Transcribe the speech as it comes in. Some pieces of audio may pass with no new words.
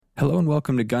Hello and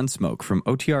welcome to Gunsmoke from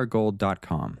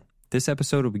OTRGold.com. This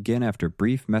episode will begin after a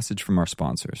brief message from our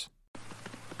sponsors.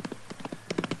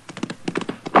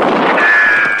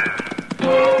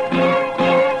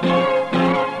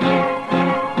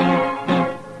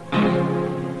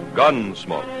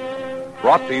 Gunsmoke,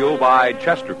 brought to you by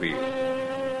Chesterfield.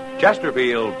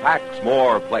 Chesterfield packs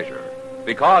more pleasure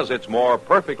because it's more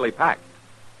perfectly packed,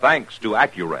 thanks to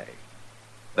Accuray.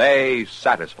 They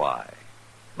satisfy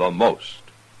the most.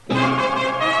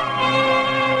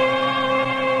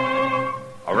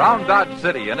 Around Dodge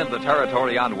City and in the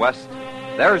territory on West,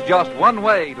 there's just one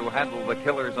way to handle the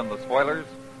killers and the spoilers,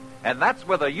 and that's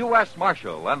with a U.S.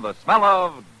 Marshal and the smell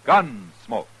of gun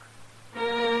smoke.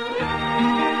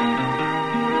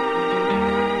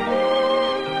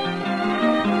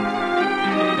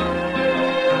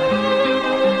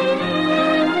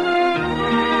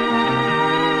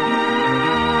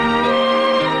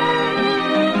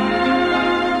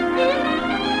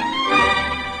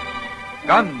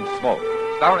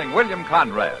 Gunsmoke, starring William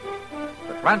Conrad,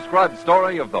 the transcribed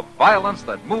story of the violence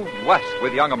that moved west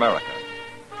with young America,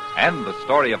 and the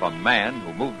story of a man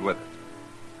who moved with it.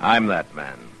 I'm that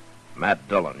man, Matt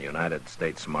Dillon, United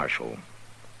States Marshal.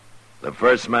 The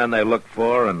first man they look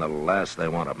for and the last they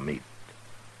want to meet.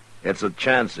 It's a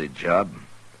chancy job,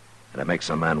 and it makes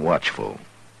a man watchful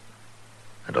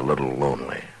and a little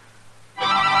lonely.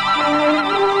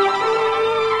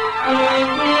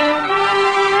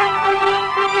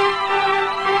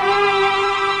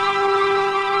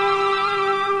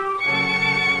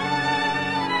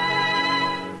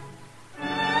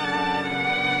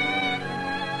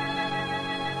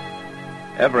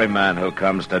 Every man who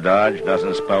comes to Dodge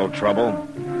doesn't spell trouble,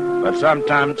 but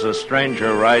sometimes a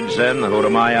stranger rides in who,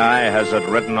 to my eye, has it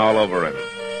written all over him.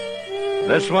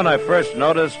 This one I first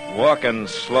noticed walking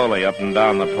slowly up and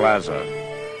down the plaza,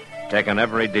 taking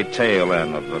every detail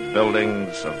in of the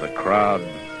buildings, of the crowd,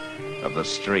 of the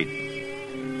street.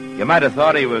 You might have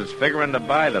thought he was figuring to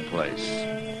buy the place,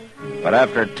 but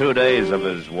after 2 days of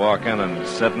his walking and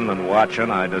sitting and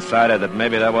watching, I decided that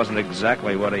maybe that wasn't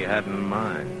exactly what he had in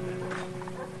mind.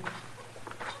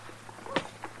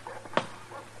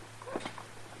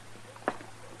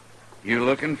 You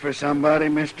looking for somebody,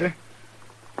 mister?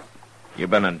 You've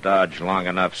been in Dodge long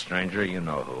enough, stranger. You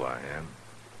know who I am.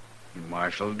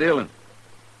 Marshal Dillon.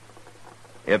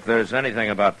 If there's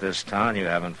anything about this town you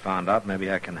haven't found out,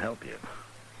 maybe I can help you.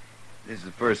 This is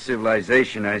the first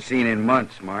civilization I've seen in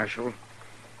months, Marshal.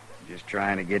 Just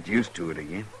trying to get used to it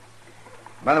again.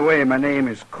 By the way, my name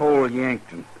is Cole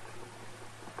Yankton.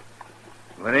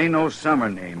 Well, it ain't no summer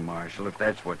name, Marshal, if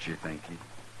that's what you're thinking.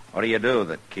 What do you do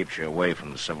that keeps you away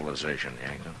from civilization,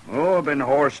 Yankton? Oh, I've been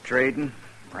horse trading,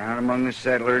 around among the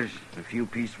settlers, a few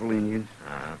peaceful Indians.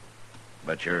 Uh-huh.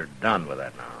 But you're done with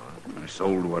that now, huh? I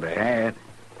sold what I had.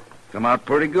 Come out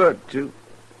pretty good, too.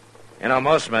 You know,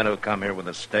 most men who come here with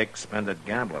a stake spend it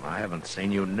gambling. I haven't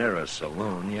seen you near a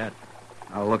saloon yet.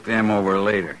 I'll look them over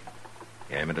later.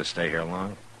 You aiming to stay here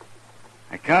long?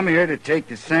 I come here to take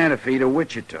the Santa Fe to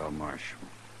Wichita, Marshal.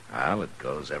 Well, it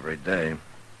goes every day.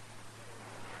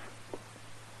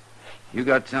 You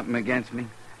got something against me?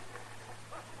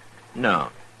 No,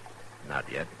 not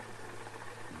yet.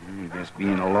 I guess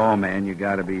being a lawman, you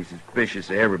gotta be suspicious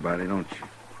of everybody, don't you?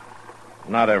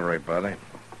 Not everybody.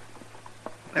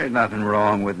 There's nothing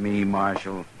wrong with me,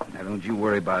 Marshal. Now, don't you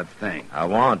worry about a thing. I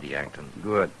won't, Yankton.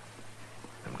 Good.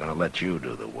 I'm going to let you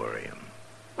do the worrying.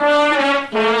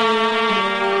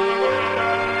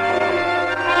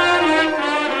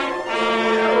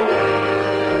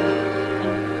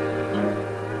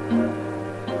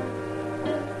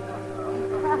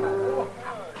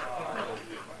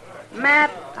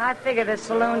 Matt, I figure the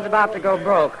saloon's about to go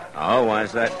broke. Oh,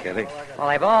 why's that, Kitty? Well,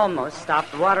 they've almost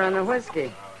stopped the water and the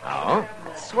whiskey. Oh?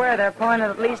 I swear they're pouring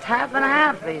at least half and a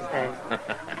half these days.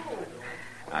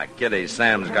 Kitty,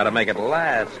 Sam's got to make it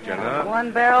last, you know.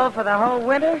 1 barrel for the whole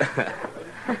winter?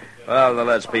 Well, the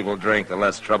less people drink, the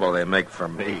less trouble they make for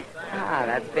me. Ah,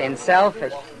 that's being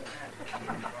selfish.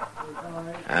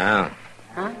 Oh.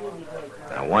 Huh?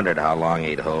 I wondered how long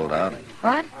he'd hold out.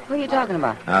 What? Who are you talking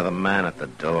about? The man at the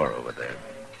door over there.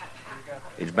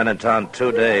 He's been in town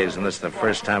 2 days, and this is the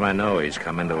first time I know he's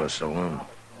come into a saloon.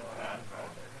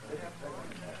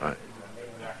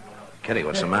 Kitty,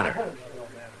 what's the matter?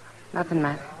 Nothing,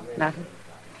 Matt. Nothing.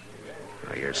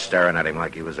 Oh, you're staring at him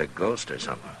like he was a ghost or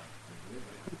something.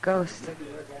 A ghost.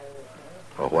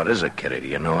 Well, what is it, Kitty? Do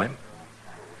you know him?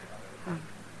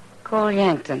 Cole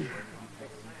Yankton.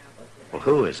 Well,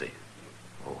 who is he?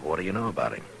 Well, what do you know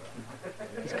about him?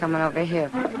 He's coming over here.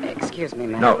 Excuse me,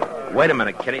 Matt. No, wait a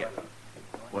minute, Kitty.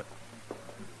 What?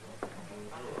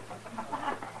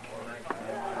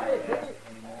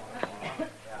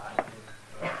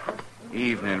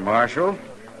 Evening, Marshal.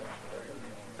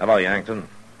 Hello, Yankton.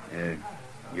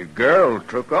 Your girl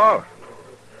took off.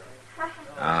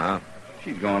 Uh-huh.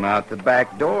 She's going out the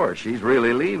back door. She's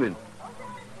really leaving.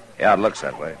 Yeah, it looks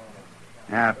that way.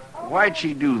 Now, why'd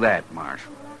she do that,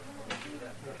 Marshal?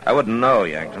 I wouldn't know,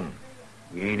 Yankton.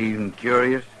 You ain't even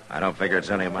curious? I don't figure it's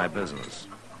any of my business.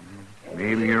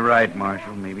 Maybe you're right,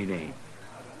 Marshal. Maybe it ain't.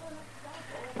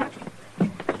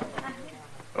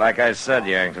 Like I said,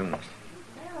 Yankton,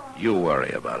 you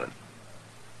worry about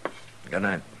it. Good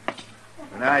night.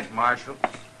 Good night, Marshal.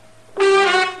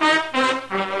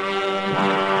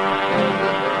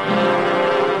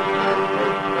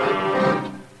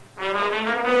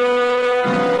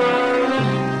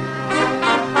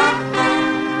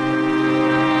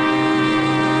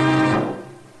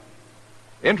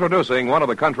 Introducing one of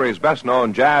the country's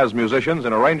best-known jazz musicians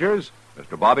and arrangers,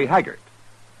 Mr. Bobby Haggart.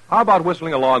 How about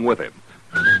whistling along with him?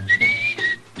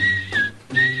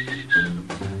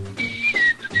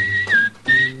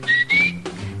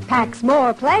 Packs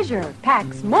more pleasure,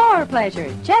 packs more pleasure.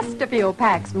 Chesterfield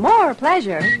packs more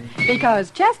pleasure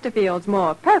because Chesterfield's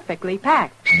more perfectly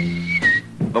packed.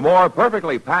 The more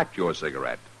perfectly packed your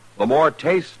cigarette, the more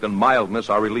taste and mildness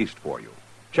are released for you.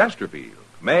 Chesterfield,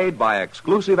 made by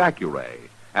exclusive Accuray,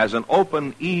 has an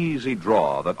open, easy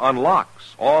draw that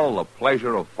unlocks all the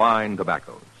pleasure of fine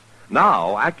tobaccos.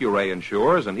 Now, Accuray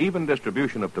ensures an even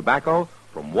distribution of tobacco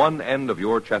from one end of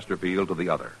your Chesterfield to the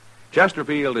other.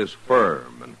 Chesterfield is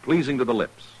firm and pleasing to the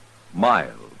lips,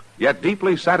 mild, yet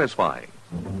deeply satisfying.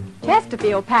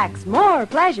 Chesterfield packs more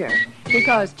pleasure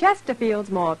because Chesterfield's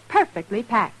more perfectly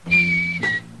packed.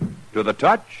 To the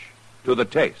touch, to the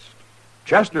taste,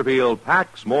 Chesterfield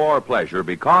packs more pleasure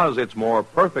because it's more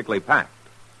perfectly packed.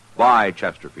 By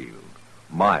Chesterfield,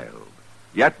 mild,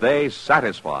 yet they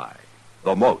satisfy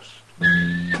the most.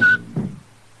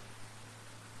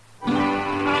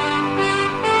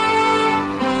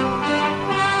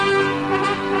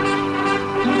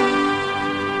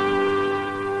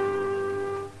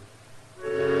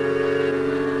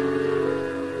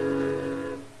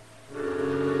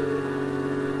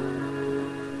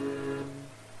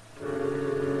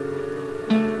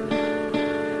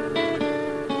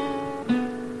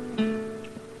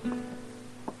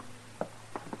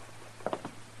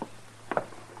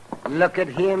 Look at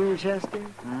him, Chester.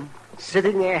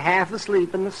 Sitting there half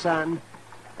asleep in the sun,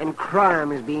 and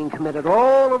crime is being committed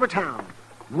all over town.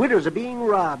 Widows are being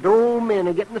robbed, old men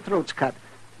are getting their throats cut,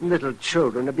 little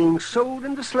children are being sold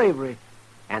into slavery.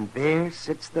 And there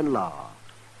sits the law,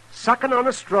 sucking on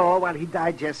a straw while he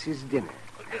digests his dinner.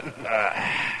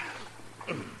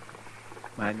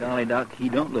 My golly, Doc, he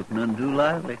don't look none too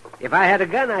lively. If I had a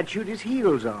gun, I'd shoot his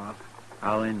heels off.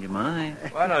 I'll lend you mine.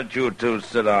 Why don't you two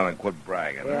sit down and quit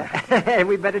bragging? Huh? Yeah,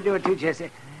 we'd better do it too,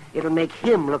 Chester. It'll make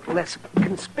him look less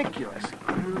conspicuous.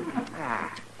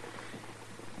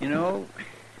 You know,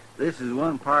 this is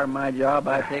one part of my job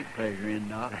I take pleasure in,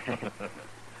 Doc.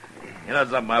 You know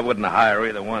something? I wouldn't hire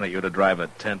either one of you to drive a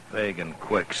tent peg in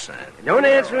quicksand. Don't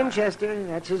answer him, Chester.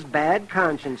 That's his bad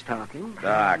conscience talking.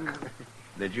 Doc,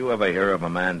 did you ever hear of a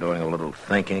man doing a little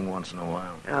thinking once in a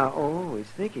while? Always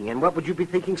thinking. And what would you be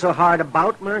thinking so hard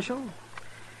about, Marshal?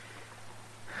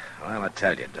 Well, I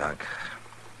tell you, Doc.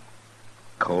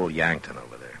 Cole Yankton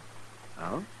over there.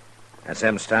 Oh? That's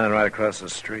him standing right across the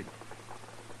street.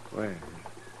 Where?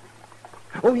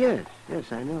 Oh, yes,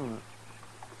 I know.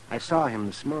 I saw him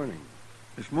this morning.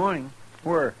 This morning?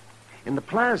 Where? In the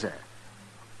plaza.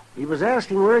 He was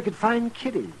asking where he could find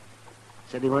Kitty.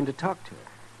 Said he wanted to talk to her.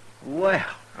 Well,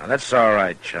 Now, that's all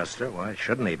right, Chester. Why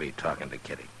shouldn't he be talking to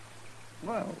Kitty?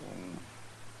 well,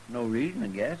 no reason, I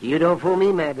guess. You don't fool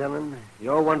me, Mad Dillon.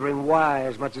 You're wondering why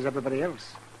as much as everybody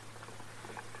else.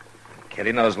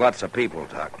 Kitty knows lots of people,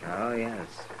 Doc. Oh, yes.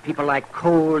 People like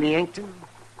Cole Yankton.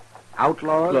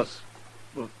 Outlaws.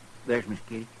 Look, there's Miss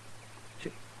Kitty.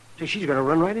 So she's going to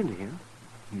run right into him.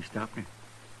 You stopped her.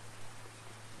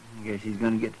 I guess he's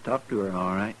going to get to talk to her,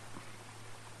 all right.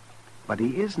 But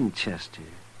he isn't, Chester.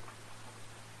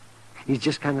 He's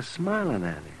just kind of smiling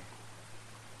at her.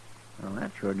 Well,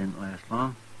 that sure didn't last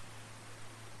long.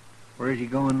 Where's he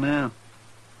going now?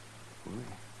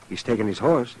 He's taking his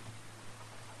horse.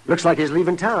 Looks like he's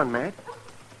leaving town, Matt.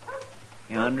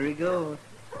 Yonder he goes.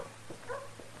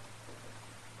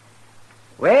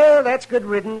 Well, that's good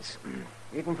riddance.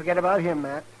 You can forget about him,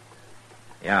 Matt.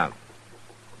 Yeah,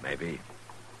 maybe.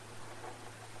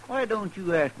 Why don't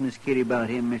you ask Miss Kitty about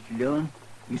him, Mr. Dillon?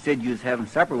 You said you was having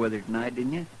supper with her tonight,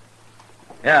 didn't you?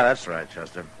 Yeah, that's right,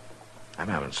 Chester. I'm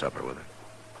having supper with her.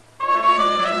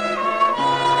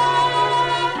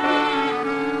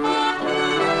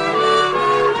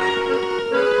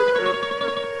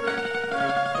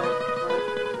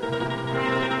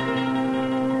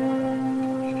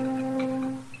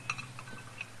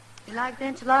 the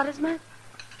enchiladas, Matt?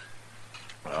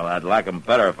 Well, I'd like 'em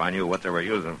better if I knew what they were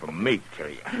using for meat,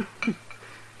 Kitty.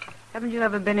 Haven't you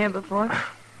ever been here before?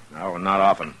 No, not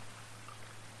often.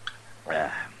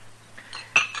 Yeah,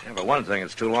 for one thing,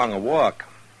 it's too long a walk.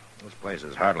 This place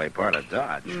is hardly part of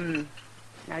Dodge.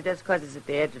 Now, just 'cause it's at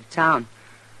the edge of town.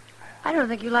 I don't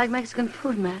think you like Mexican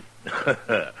food, Matt.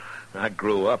 I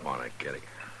grew up on it, Kitty.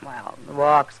 Well, the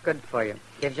walk's good for you.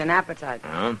 Gives you an appetite.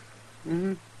 Huh?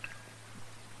 Mm-hmm.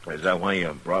 Is that why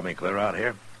you brought me clear out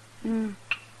here?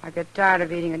 I get tired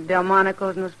of eating at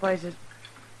Delmonico's and those places.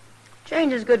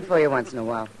 Change is good for you once in a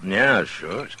while. Yeah,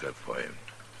 sure, it's good for you.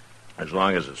 As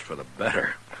long as it's for the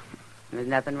better. There's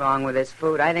nothing wrong with this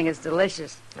food. I think it's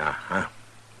delicious. Uh-huh.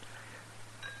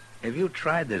 Have you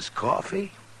tried this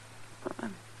coffee? I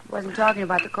wasn't talking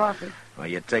about the coffee. Well,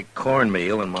 you take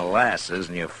cornmeal and molasses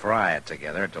and you fry it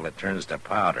together till it turns to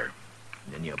powder.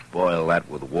 Then you boil that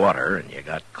with water and you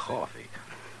got coffee.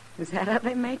 Is that how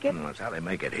they make it? Well, that's how they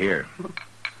make it here.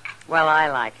 Well, I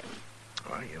like it.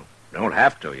 Well, you don't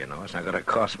have to, you know. It's not going to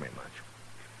cost me much.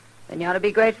 Then you ought to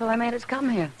be grateful I made us come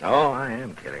here. Oh, I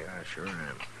am, Kitty. I sure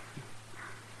am.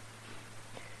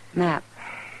 Matt.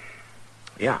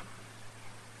 Yeah.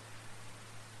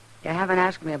 You haven't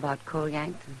asked me about Cole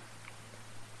Yankton.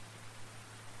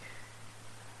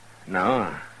 No,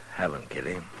 I haven't,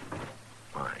 Kitty.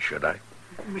 Why should I?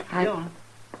 Mr. Dillon,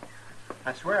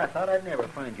 I swear I thought I'd never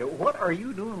find you. What are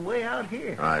you doing way out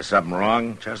here? Is something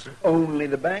wrong, Chester? Only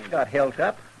the bank got held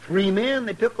up. 3 men,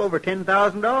 they took over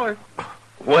 $10,000.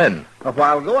 When? A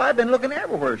while ago, I've been looking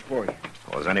everywhere for you.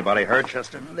 Was anybody hurt,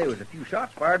 Chester? There was a few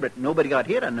shots fired, but nobody got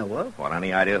hit I know of. Well,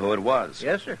 any idea who it was?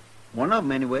 Yes, sir. One of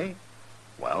them, anyway.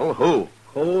 Well, who?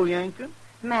 Cole Yankton.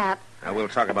 Matt. We'll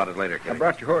talk about it later, I Kitty.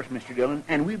 brought your horse, Mr. Dillon,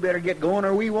 and we better get going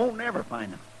or we won't never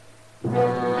find him.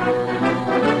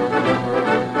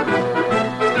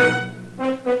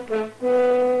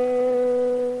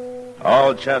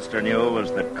 All Chester knew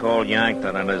was that Cole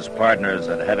Yankton and his partners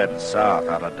had headed south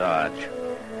out of Dodge.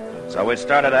 So we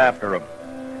started after him.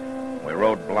 We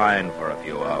rode blind for a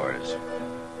few hours.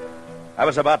 I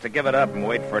was about to give it up and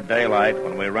wait for daylight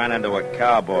when we ran into a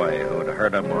cowboy who'd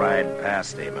heard him ride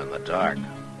past him in the dark.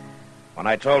 When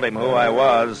I told him who I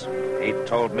was, he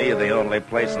told me the only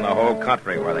place in the whole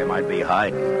country where they might be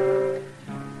hiding.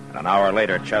 And an hour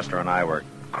later, Chester and I were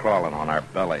crawling on our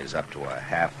bellies up to a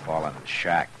half-fallen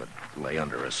shack that lay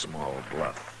under a small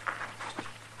bluff.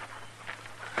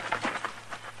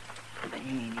 They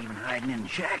ain't even hiding in the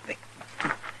shack. They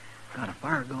got a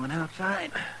fire going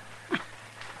outside.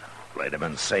 They'd have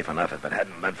been safe enough if it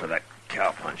hadn't been for that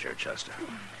cowpuncher, Chester.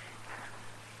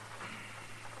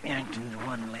 Yankton's the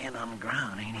one laying on the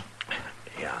ground, ain't he?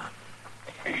 Yeah.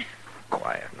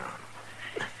 Quiet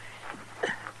now.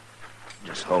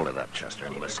 Just hold it up, Chester,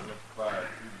 and listen. Don't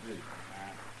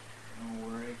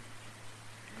worry.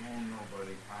 Won't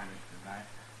nobody find us tonight.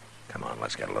 Come on,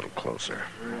 let's get a little closer.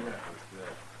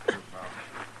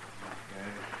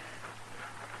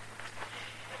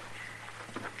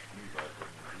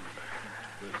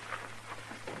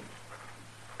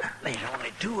 There's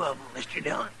only 2 of them, Mr.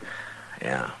 Dillon.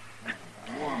 Yeah.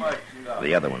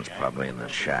 The other one's probably in the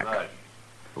shack.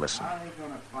 Listen. How are they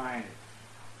going to find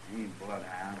it? Ain't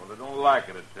bloodhound. Well, they don't like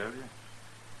it, I tell you.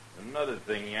 Another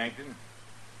thing, Yankton.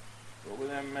 What were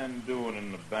them men doing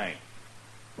in the bank?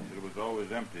 It was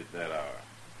always empty at that hour.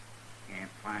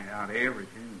 Can't find out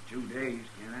everything in 2 days,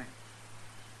 can I?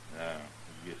 No,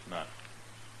 I guess not.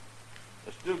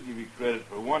 I still give you credit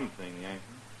for one thing,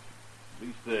 Yankton. At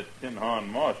least that Tin Horn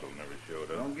Marshal never showed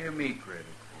up. Don't give me credit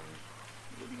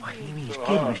Why, he means So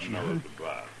kid, hard Mr. to know Dillon. it's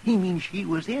about. He means she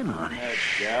was in on it. That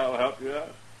gal help you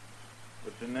out?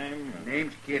 What's her name? for it.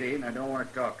 Name's Kitty, and I don't want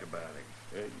to talk about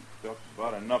it. Hey, you talked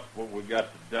about enough what we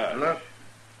got to Dodge. Look,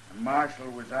 the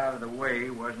marshal was out of the way,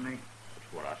 wasn't he?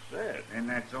 That's what I said. And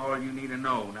that's all you need to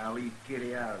know. Now leave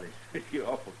Kitty out of this. You're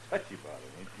awful touchy about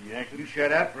it, ain't you, Yankton? You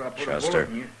shut up, or I'll put a Chester. bullet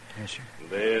in you. Yes, sir.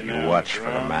 There You now, watch for the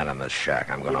Brown. man in the shack.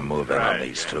 I'm going to move in on Right,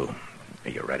 these yeah. 2. Are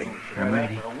you ready? I'm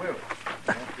ready. I will.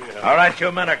 All right,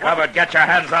 you men are covered. Get your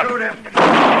hands up. Shoot him.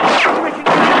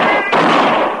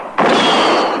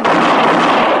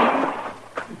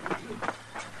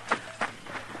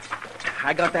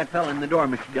 I got that fella in the door,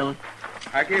 Mr. Dillon.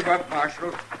 I gave up,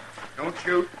 Marshal. Don't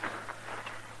shoot.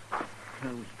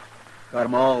 Well, we got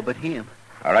 'em all but him.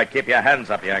 All right, keep your hands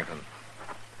up, Yankton.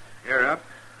 You're up.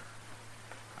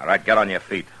 All right, get on your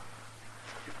feet.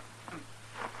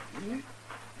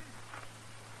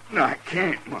 No, I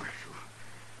can't, Marshal.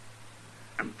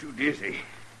 I'm too dizzy.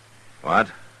 What?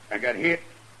 I got hit.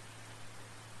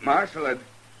 Marshal, I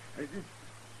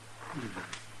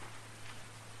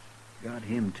Got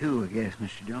him, too, I guess,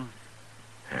 Mr. Dillon.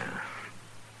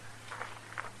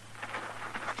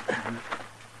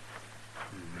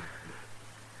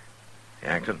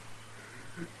 Yankton?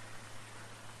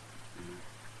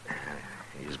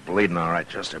 He's bleeding all right,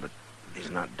 Chester, but he's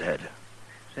not dead.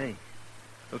 Say,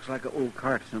 looks like an old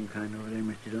cart of some kind over there,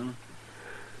 Mr. Dillon.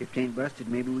 If it ain't busted,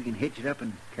 maybe we can hitch it up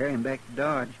and carry him back to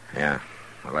Dodge. Yeah.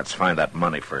 Well, let's find that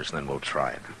money first, then we'll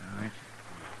try it. All right.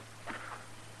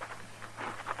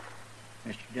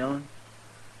 Mr. Dillon?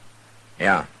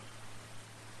 Yeah.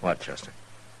 What, Chester?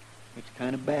 It's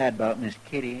kind of bad about Miss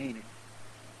Kitty, ain't it?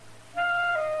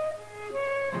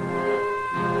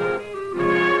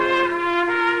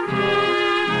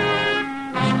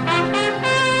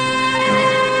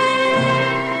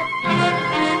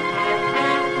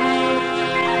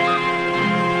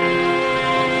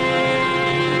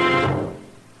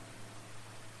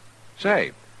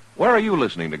 Say, where are you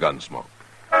listening to Gunsmoke?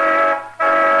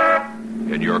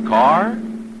 In your car?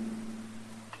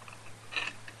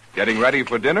 Getting ready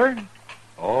for dinner?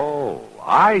 Oh,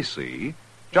 I see.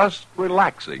 Just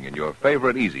relaxing in your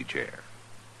favorite easy chair.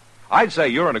 I'd say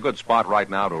you're in a good spot right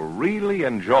now to really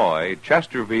enjoy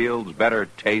Chesterfield's better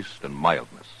taste and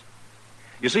mildness.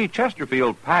 You see,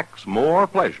 Chesterfield packs more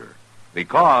pleasure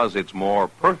because it's more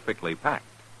perfectly packed.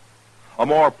 A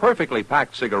more perfectly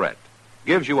packed cigarette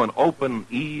gives you an open,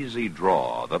 easy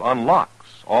draw that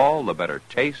unlocks all the better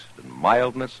taste and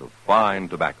mildness of fine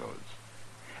tobaccos.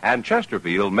 And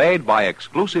Chesterfield, made by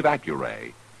exclusive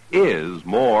Accuray, is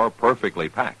more perfectly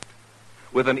packed,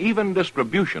 with an even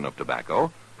distribution of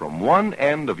tobacco from one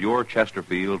end of your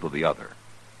Chesterfield to the other.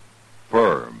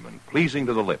 Firm and pleasing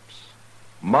to the lips,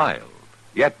 mild,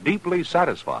 yet deeply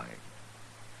satisfying.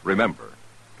 Remember,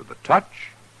 to the touch,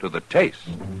 to the taste.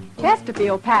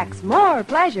 Chesterfield packs more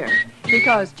pleasure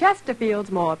because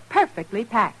Chesterfield's more perfectly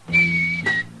packed.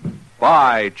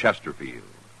 By Chesterfield.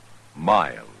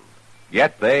 Mild,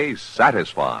 yet they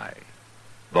satisfy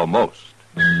the most.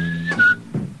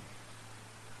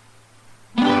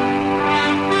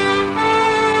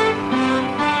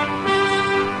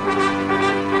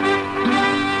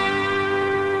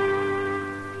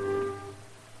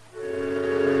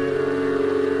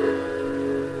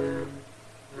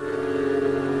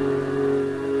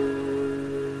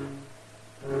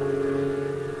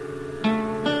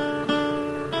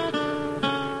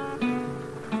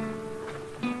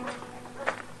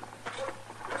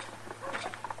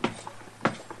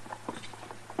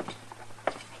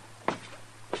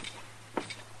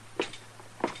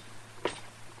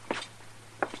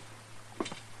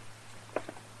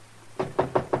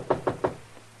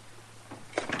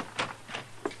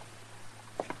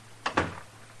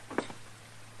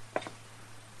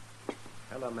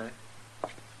 Hello, Matt.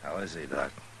 How is he,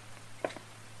 Doc?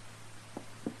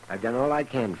 I've done all I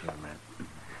can for him, Matt.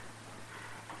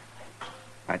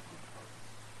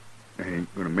 I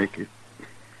ain't gonna make it.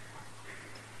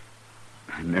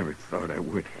 I never thought I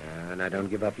would. And I don't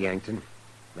give up, Yankton.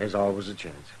 There's always a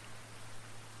chance.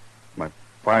 My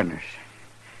partners,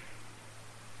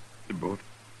 they're both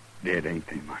dead, ain't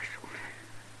they, Marshal?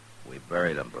 We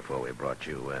buried him before we brought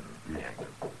you in, Yankton.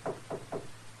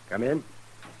 Come in.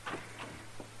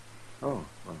 Oh,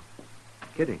 well,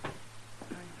 Kitty.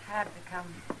 I had to come.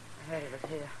 I heard he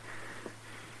was here.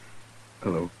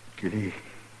 Hello, Kitty.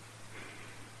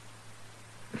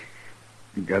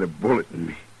 You got a bullet in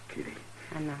me, Kitty.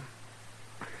 I know.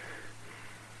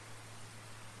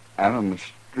 Out on the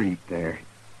street there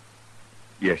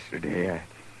yesterday,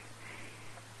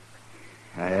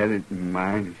 I had it in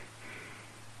mind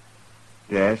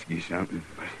to ask you something,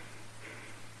 but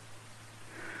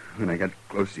when I got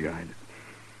close to you,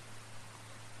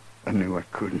 I knew I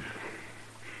couldn't.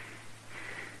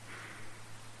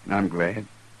 And I'm glad,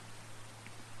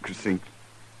 because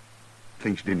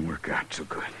things didn't work out so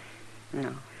good.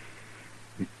 No.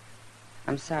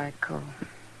 I'm sorry, Cole.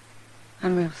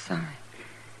 I'm real sorry.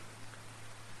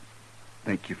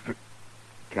 Thank you for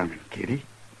coming, Kitty.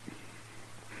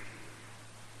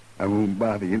 I won't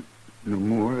bother you no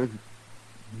more.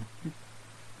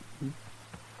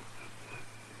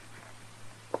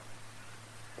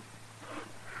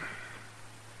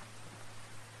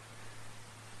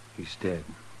 He's dead.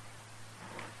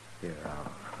 Here,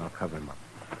 I'll cover him up.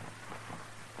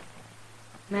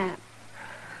 Matt.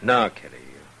 No, Kitty.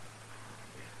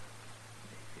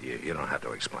 You don't have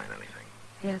to explain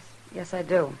anything. Yes, I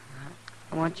do.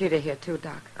 I want you to hear, too,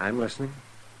 Doc. I'm listening.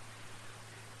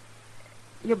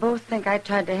 You both think I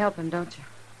tried to help him, don't you?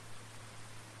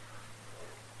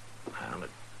 Well, it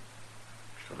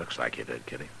sure looks like you did,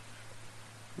 Kitty.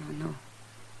 No.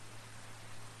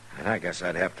 I guess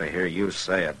I'd have to hear you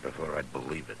say it before I'd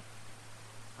believe it.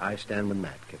 I stand with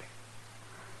Matt, Kitty.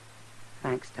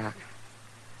 Thanks, Doc.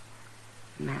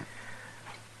 Matt.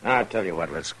 I'll tell you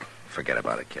what, let's forget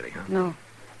about it, Kitty, huh?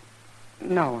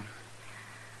 No.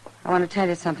 I want to tell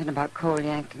you something about Cole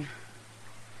Yankton.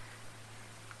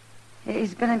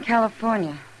 He's been in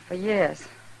California for years.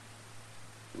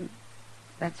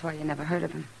 That's why you never heard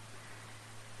of him.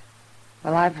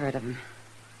 Well, I've heard of him.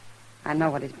 I know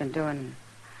what he's been doing.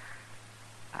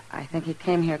 I think he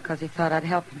came here because he thought I'd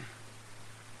help him.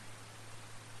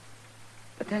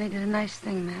 But then he did a nice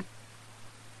thing, Matt.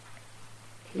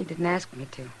 He didn't ask me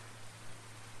to.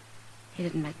 He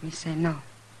didn't make me say no.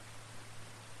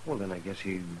 Well, then I guess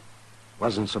he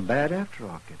wasn't so bad after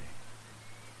all, Kitty.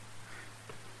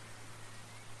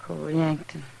 Cole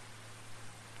Yankton,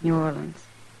 New Orleans.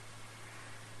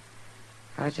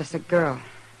 I was just a girl.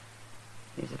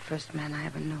 He was the first man I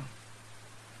ever knew.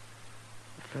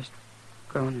 The first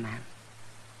grown man.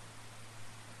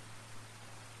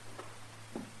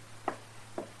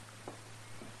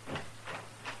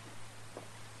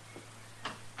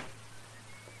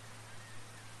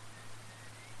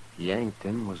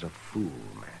 Yankton was a fool,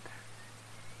 Matt.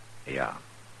 Yeah.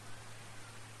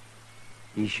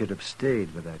 He should have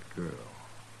stayed with that girl.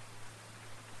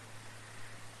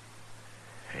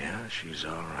 Yeah, she's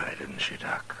all right, isn't she,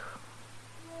 Doc?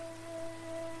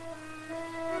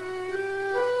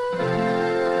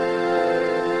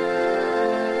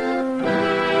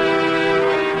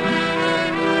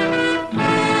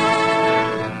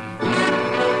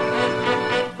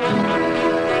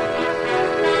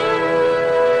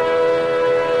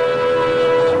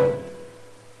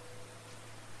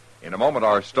 In a moment,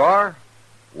 our star,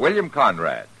 William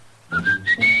Conrad.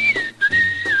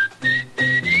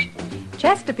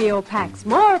 Chesterfield packs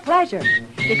more pleasure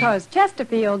because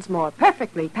Chesterfield's more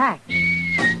perfectly packed.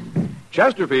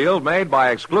 Chesterfield, made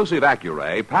by exclusive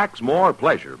Accuray, packs more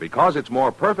pleasure because it's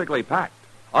more perfectly packed.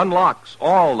 Unlocks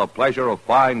all the pleasure of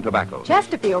fine tobacco.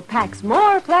 Chesterfield packs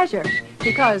more pleasure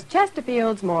because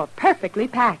Chesterfield's more perfectly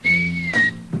packed.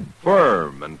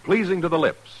 Firm and pleasing to the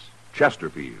lips.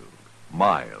 Chesterfield.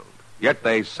 Mild. Yet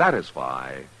they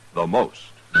satisfy the most.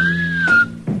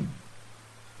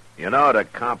 You know, to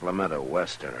compliment a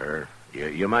Westerner,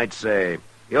 you might say,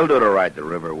 he'll do to ride the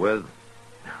river with.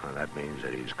 That means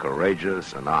that he's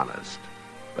courageous and honest.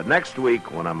 But next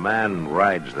week, when a man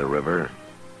rides the river,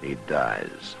 he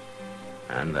dies.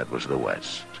 And that was the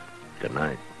West. Good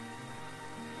night.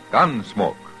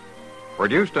 Gunsmoke.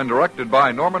 Produced and directed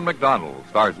by Norman MacDonald,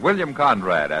 stars William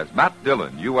Conrad as Matt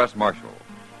Dillon, U.S. Marshal.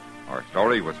 Our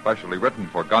story was specially written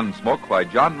for Gunsmoke by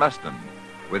John Meston,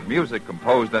 with music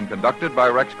composed and conducted by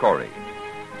Rex Corey.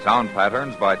 Sound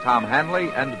patterns by Tom Hanley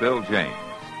and Bill James.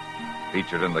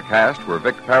 Featured in the cast were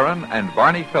Vic Perrin and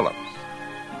Barney Phillips.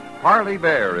 Parley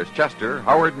Bear is Chester,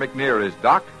 Howard McNear is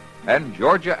Doc, and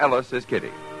Georgia Ellis is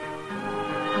Kitty.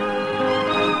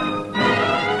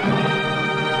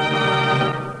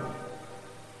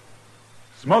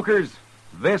 Smokers,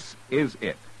 this is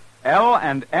it.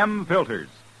 L&M filters.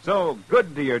 So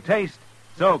good to your taste,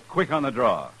 so quick on the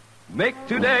draw. Make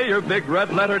today your big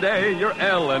red letter day, your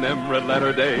L&M red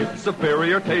letter day.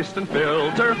 Superior taste and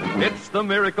filter, it's the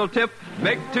miracle tip.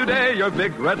 Make today your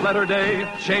big red letter day.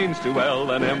 Change to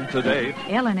L&M today.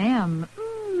 L&M,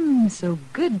 so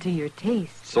good to your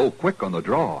taste. So quick on the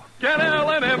draw. Get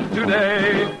L&M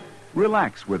today.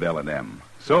 Relax with L&M.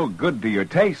 So good to your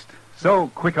taste, so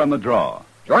quick on the draw.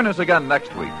 Join us again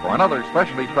next week for another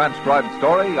specially transcribed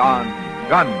story on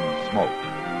Gunsmoke.